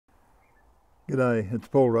G'day, it's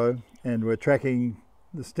Paul Rowe, and we're tracking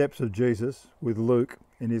the steps of Jesus with Luke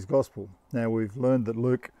in his Gospel. Now, we've learned that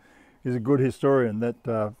Luke is a good historian.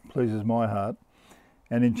 That pleases my heart.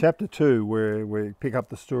 And in chapter 2, where we pick up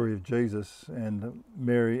the story of Jesus and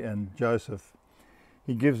Mary and Joseph,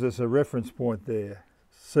 he gives us a reference point there.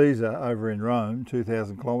 Caesar over in Rome,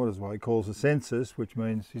 2,000 kilometres away, calls a census, which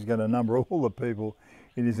means he's going to number all the people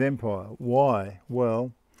in his empire. Why?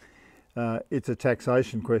 Well, it's a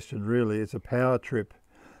taxation question, really. It's a power trip.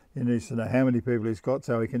 He needs to know how many people he's got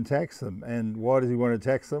so he can tax them. And why does he want to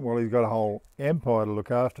tax them? Well, he's got a whole empire to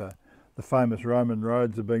look after. The famous Roman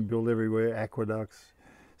roads are being built everywhere, aqueducts,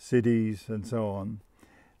 cities, and so on.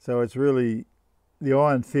 So it's really the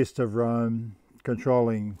iron fist of Rome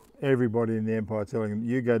controlling everybody in the empire, telling them,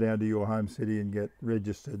 you go down to your home city and get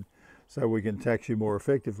registered so we can tax you more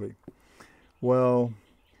effectively. Well,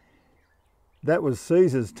 that was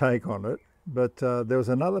Caesar's take on it, but there was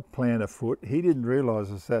another plan afoot. He didn't realise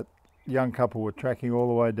that young couple were tracking all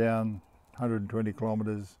the way down 120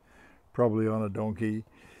 kilometres, probably on a donkey,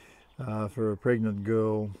 for a pregnant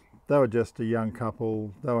girl. They were just a young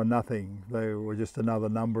couple. They were nothing. They were just another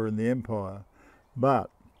number in the empire.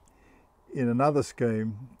 But in another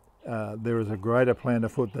scheme, there was a greater plan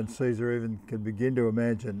afoot than Caesar even could begin to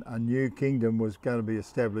imagine. A new kingdom was going to be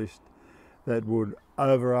established that would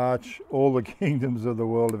overarch all the kingdoms of the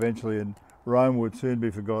world eventually, and Rome would soon be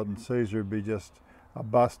forgotten. Caesar would be just a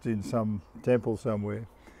bust in some temple somewhere.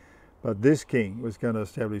 But this king was going to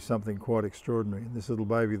establish something quite extraordinary, this little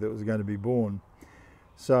baby that was going to be born.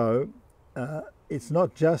 So it's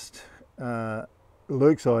not just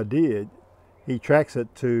Luke's idea. He tracks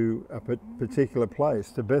it to a particular place,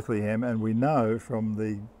 to Bethlehem, and we know from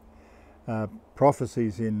the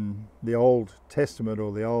prophecies in the Old Testament,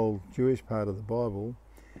 or the old Jewish part of the Bible,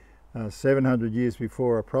 700 years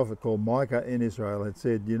before, a prophet called Micah in Israel had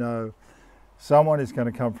said, you know, someone is going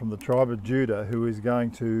to come from the tribe of Judah who is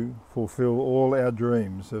going to fulfill all our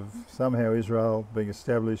dreams of somehow Israel being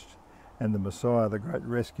established and the Messiah, the great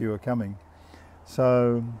rescuer, coming.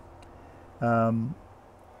 So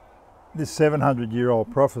this 700-year-old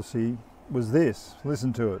prophecy was this.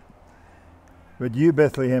 Listen to it. But you,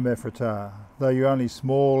 Bethlehem Ephratah, though you're only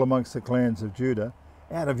small amongst the clans of Judah,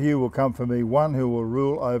 out of you will come for me one who will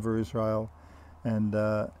rule over Israel. And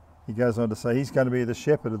he goes on to say he's going to be the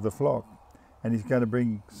shepherd of the flock, and he's going to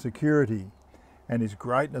bring security, and his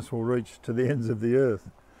greatness will reach to the ends of the earth.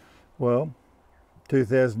 Well,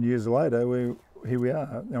 2,000 years later, here we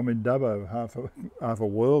are. I'm in Dubbo, half a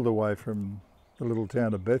world away from the little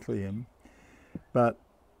town of Bethlehem. But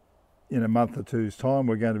in a month or two's time,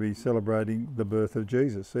 we're going to be celebrating the birth of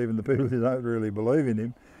Jesus. Even the people who don't really believe in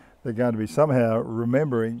him, they're going to be somehow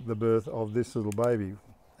remembering the birth of this little baby.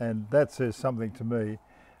 And that says something to me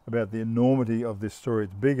about the enormity of this story.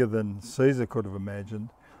 It's bigger than Caesar could have imagined,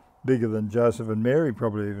 bigger than Joseph and Mary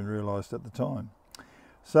probably even realised at the time.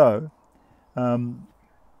 So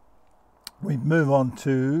we move on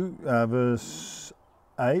to verse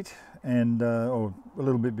 8, and or a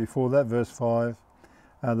little bit before that, verse 5.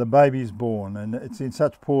 The baby's born, and it's in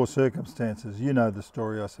such poor circumstances. You know the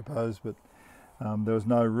story, I suppose, but there was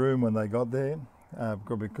no room when they got there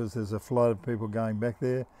because there's a flood of people going back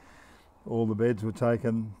there. All the beds were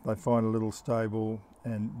taken. They find a little stable,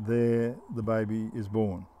 and there the baby is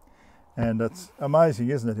born. And it's amazing,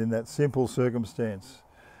 isn't it, in that simple circumstance,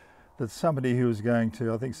 that somebody who was going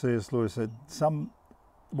to, I think C.S. Lewis said,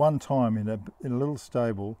 one time in a little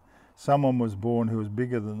stable, someone was born who was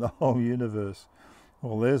bigger than the whole universe.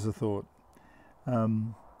 Well, there's a thought.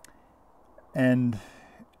 And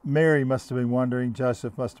Mary must have been wondering,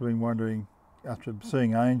 Joseph must have been wondering, after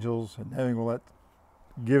seeing angels and having all that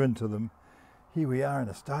given to them, here we are in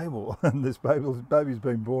a stable, and this baby's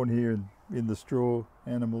been born here in the straw,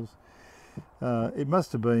 animals. It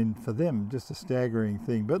must have been, for them, just a staggering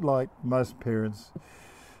thing. But like most parents,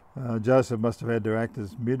 Joseph must have had to act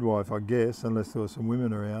as midwife, I guess, unless there were some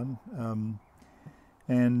women around.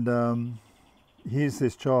 Here's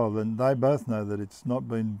this child, and they both know that it's not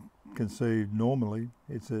been conceived normally.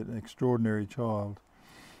 It's an extraordinary child.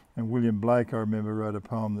 And William Blake, I remember, wrote a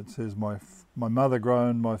poem that says, my mother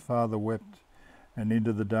groaned, my father wept, and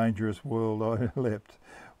into the dangerous world I leapt.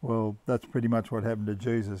 Well, that's pretty much what happened to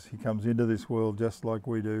Jesus. He comes into this world just like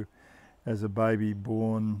we do, as a baby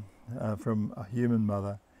born from a human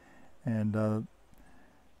mother. And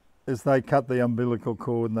as they cut the umbilical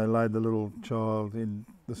cord and they laid the little child in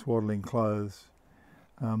the swaddling clothes,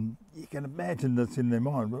 you can imagine that's in their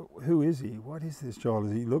mind. Well, who is he? What is this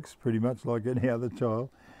child? He looks pretty much like any other child.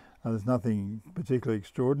 There's nothing particularly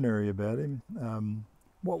extraordinary about him.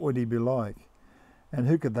 What would he be like? And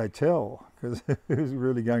who could they tell? Because who's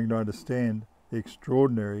really going to understand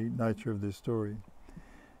extraordinary nature of this story.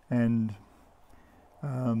 And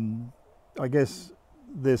I guess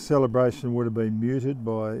their celebration would have been muted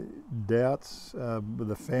by doubts with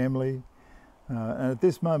the family. And at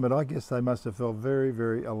this moment, I guess they must have felt very,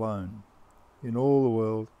 very alone. In all the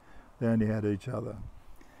world, they only had each other.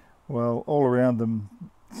 Well, all around them,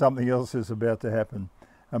 something else is about to happen.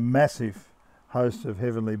 A massive host of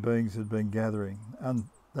heavenly beings had been gathering, and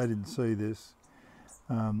they didn't see this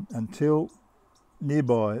until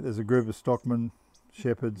nearby there's a group of stockmen,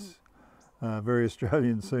 shepherds, very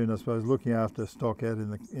Australian soon, I suppose, looking after stock out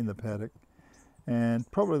in the paddock, and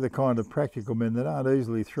probably the kind of practical men that aren't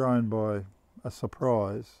easily thrown by a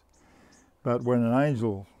surprise. But when an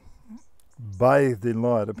angel bathed in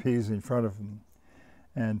light appears in front of them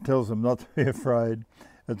and tells them not to be afraid,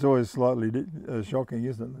 it's always slightly shocking,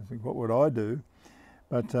 isn't it? They think, what would I do?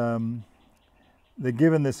 But they're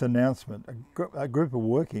given this announcement. A group of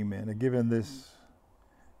working men are given this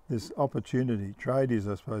opportunity.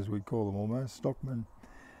 Tradies, I suppose we'd call them almost, stockmen,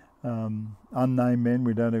 unnamed men,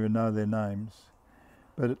 we don't even know their names.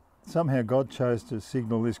 But somehow God chose to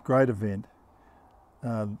signal this great event.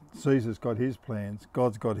 Caesar's got his plans,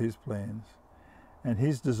 God's got his plans, and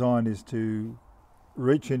his design is to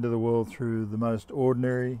reach into the world through the most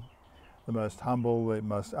ordinary, the most humble, the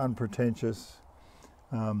most unpretentious,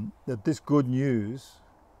 that this good news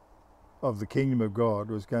of the kingdom of God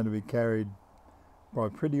was going to be carried by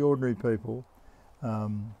pretty ordinary people,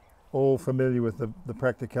 all familiar with the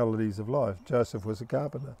practicalities of life. Joseph was a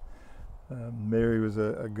carpenter. Mary was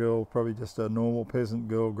a girl, probably just a normal peasant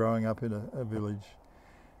girl growing up in a village.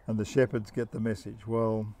 And the shepherds get the message.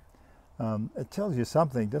 Well, it tells you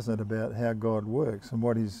something, doesn't it, about how God works and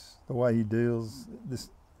the way he deals,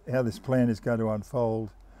 how this plan is going to unfold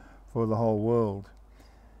for the whole world.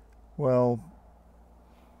 Well,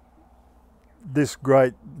 this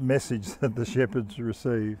great message that the shepherds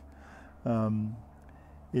receive,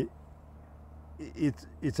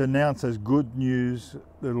 it's announced as good news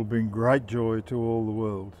that will bring great joy to all the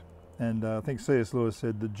world. And I think C.S. Lewis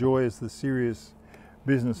said, the joy is the serious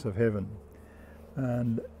business of heaven.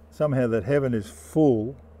 And somehow that heaven is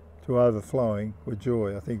full to overflowing with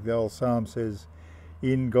joy. I think the old psalm says,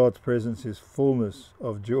 in God's presence is fullness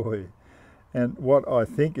of joy. And what I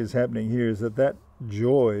think is happening here is that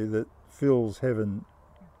joy that fills heaven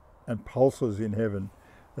and pulses in heaven,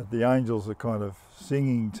 that the angels are kind of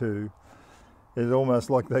singing to, is almost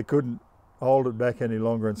like they couldn't hold it back any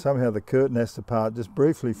longer, and somehow the curtain has to part just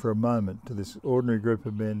briefly for a moment to this ordinary group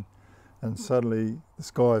of men, and suddenly the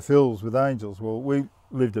sky fills with angels. Well, we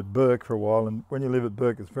lived at Bourke for a while, and when you live at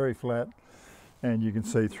Bourke, it's very flat, and you can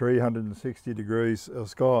see 360 degrees of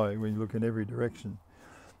sky when you look in every direction.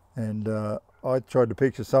 And I tried to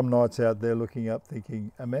picture some nights out there looking up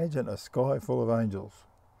thinking, imagine a sky full of angels.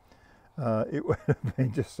 It would have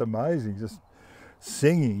been just amazing, just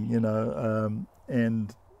singing,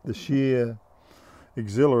 and the sheer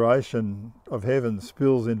exhilaration of heaven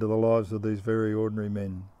spills into the lives of these very ordinary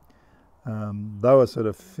men. They were sort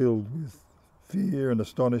of filled with fear and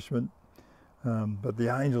astonishment, but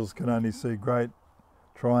the angels can only see great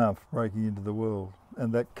triumph breaking into the world.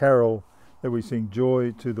 And that carol that we sing,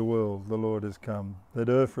 joy to the world, the Lord has come, that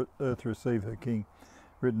earth receive her King,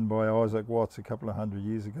 written by Isaac Watts a couple of 100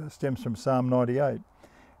 years ago, stems from Psalm 98.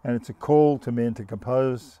 And it's a call to men to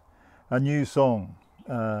compose a new song,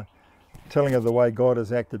 telling of the way God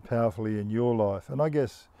has acted powerfully in your life. And I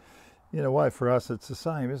guess, in a way, for us, it's the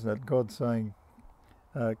same, isn't it? God's saying,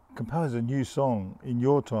 compose a new song in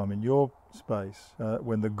your time, in your space,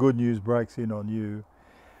 when the good news breaks in on you,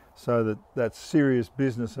 so that serious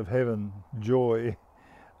business of heaven, joy,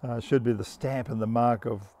 should be the stamp and the mark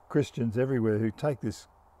of Christians everywhere who take this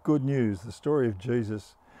good news, the story of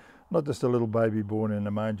Jesus, not just a little baby born in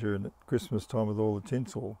a manger at Christmas time with all the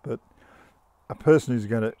tinsel, but a person who's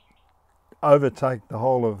going to overtake the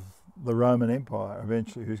whole of the Roman Empire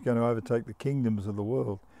eventually, who's going to overtake the kingdoms of the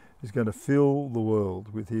world, who's going to fill the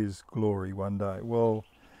world with his glory one day. Well,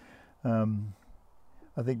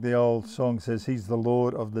 I think the old song says he's the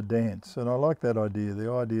Lord of the dance, and I like that idea,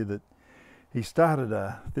 the idea that he started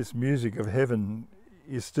this music of heaven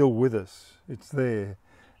is still with us, it's there.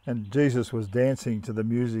 And Jesus was dancing to the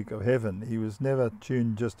music of heaven. He was never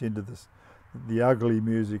tuned just into the ugly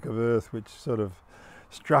music of earth, which sort of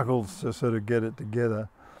struggles to sort of get it together,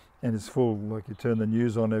 and it's full, like you turn the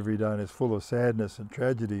news on every day, and it's full of sadness and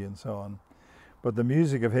tragedy and so on. But the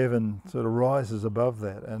music of heaven sort of rises above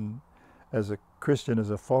that, and as a Christian, as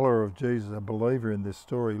a follower of Jesus, a believer in this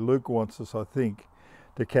story, Luke wants us, I think,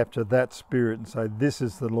 to capture that spirit and say this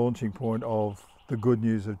is the launching point of the good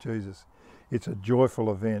news of Jesus. It's a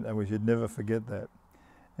joyful event, and we should never forget that.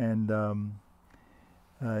 And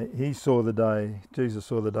He saw the day, Jesus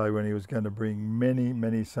saw the day when he was going to bring many,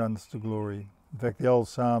 many sons to glory. In fact, the old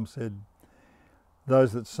psalm said,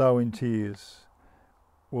 those that sow in tears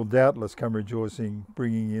will doubtless come rejoicing,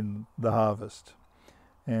 bringing in the harvest.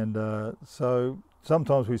 And so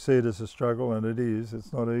sometimes we see it as a struggle, and it is.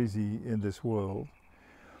 It's not easy in this world.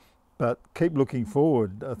 But keep looking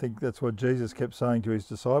forward. I think that's what Jesus kept saying to his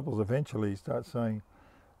disciples. Eventually he starts saying,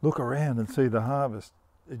 look around and see the harvest.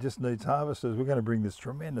 It just needs harvesters. We're going to bring this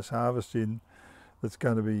tremendous harvest in that's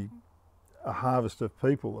going to be a harvest of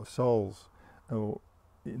people, of souls, or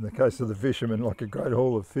in the case of the fishermen, like a great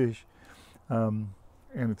haul of fish. And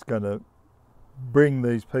it's going to bring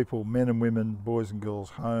these people, men and women, boys and girls,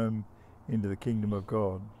 home into the kingdom of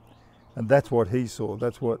God. And that's what he saw.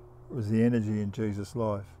 That's what was the energy in Jesus'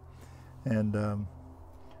 life. And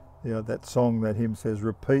that song, that hymn says,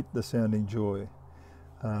 repeat the sounding joy.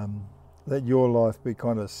 Let your life be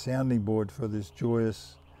kind of a sounding board for this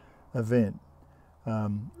joyous event.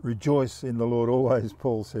 Rejoice in the Lord always,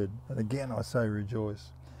 Paul said. And again, I say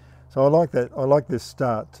rejoice. So I like that. I like this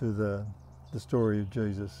start to the story of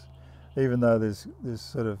Jesus. Even though there's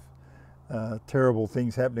sort of terrible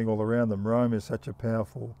things happening all around them. Rome is such a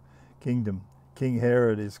powerful kingdom. King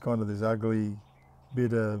Herod is kind of this ugly,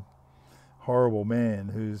 bitter, horrible man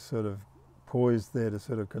who's sort of poised there to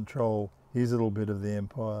sort of control his little bit of the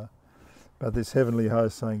empire. But this heavenly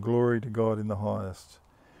host saying, glory to God in the highest,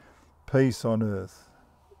 peace on earth,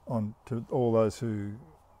 to all those who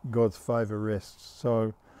God's favour rests.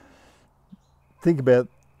 So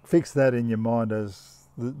fix that in your mind as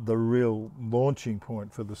the real launching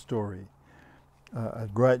point for the story. A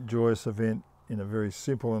great joyous event in a very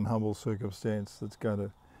simple and humble circumstance that's going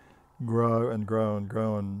to grow and grow and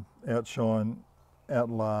grow and outshine,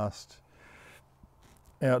 outlast,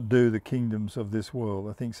 outdo the kingdoms of this world.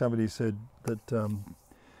 I think somebody said that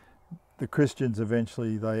the Christians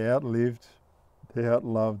eventually, they outlived, they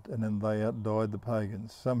outloved, and then they outdied the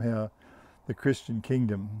pagans. Somehow the Christian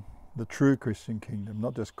kingdom, the true Christian kingdom,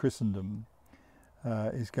 not just Christendom,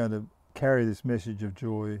 is going to carry this message of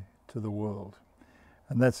joy to the world.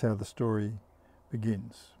 And that's how the story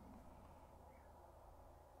begins.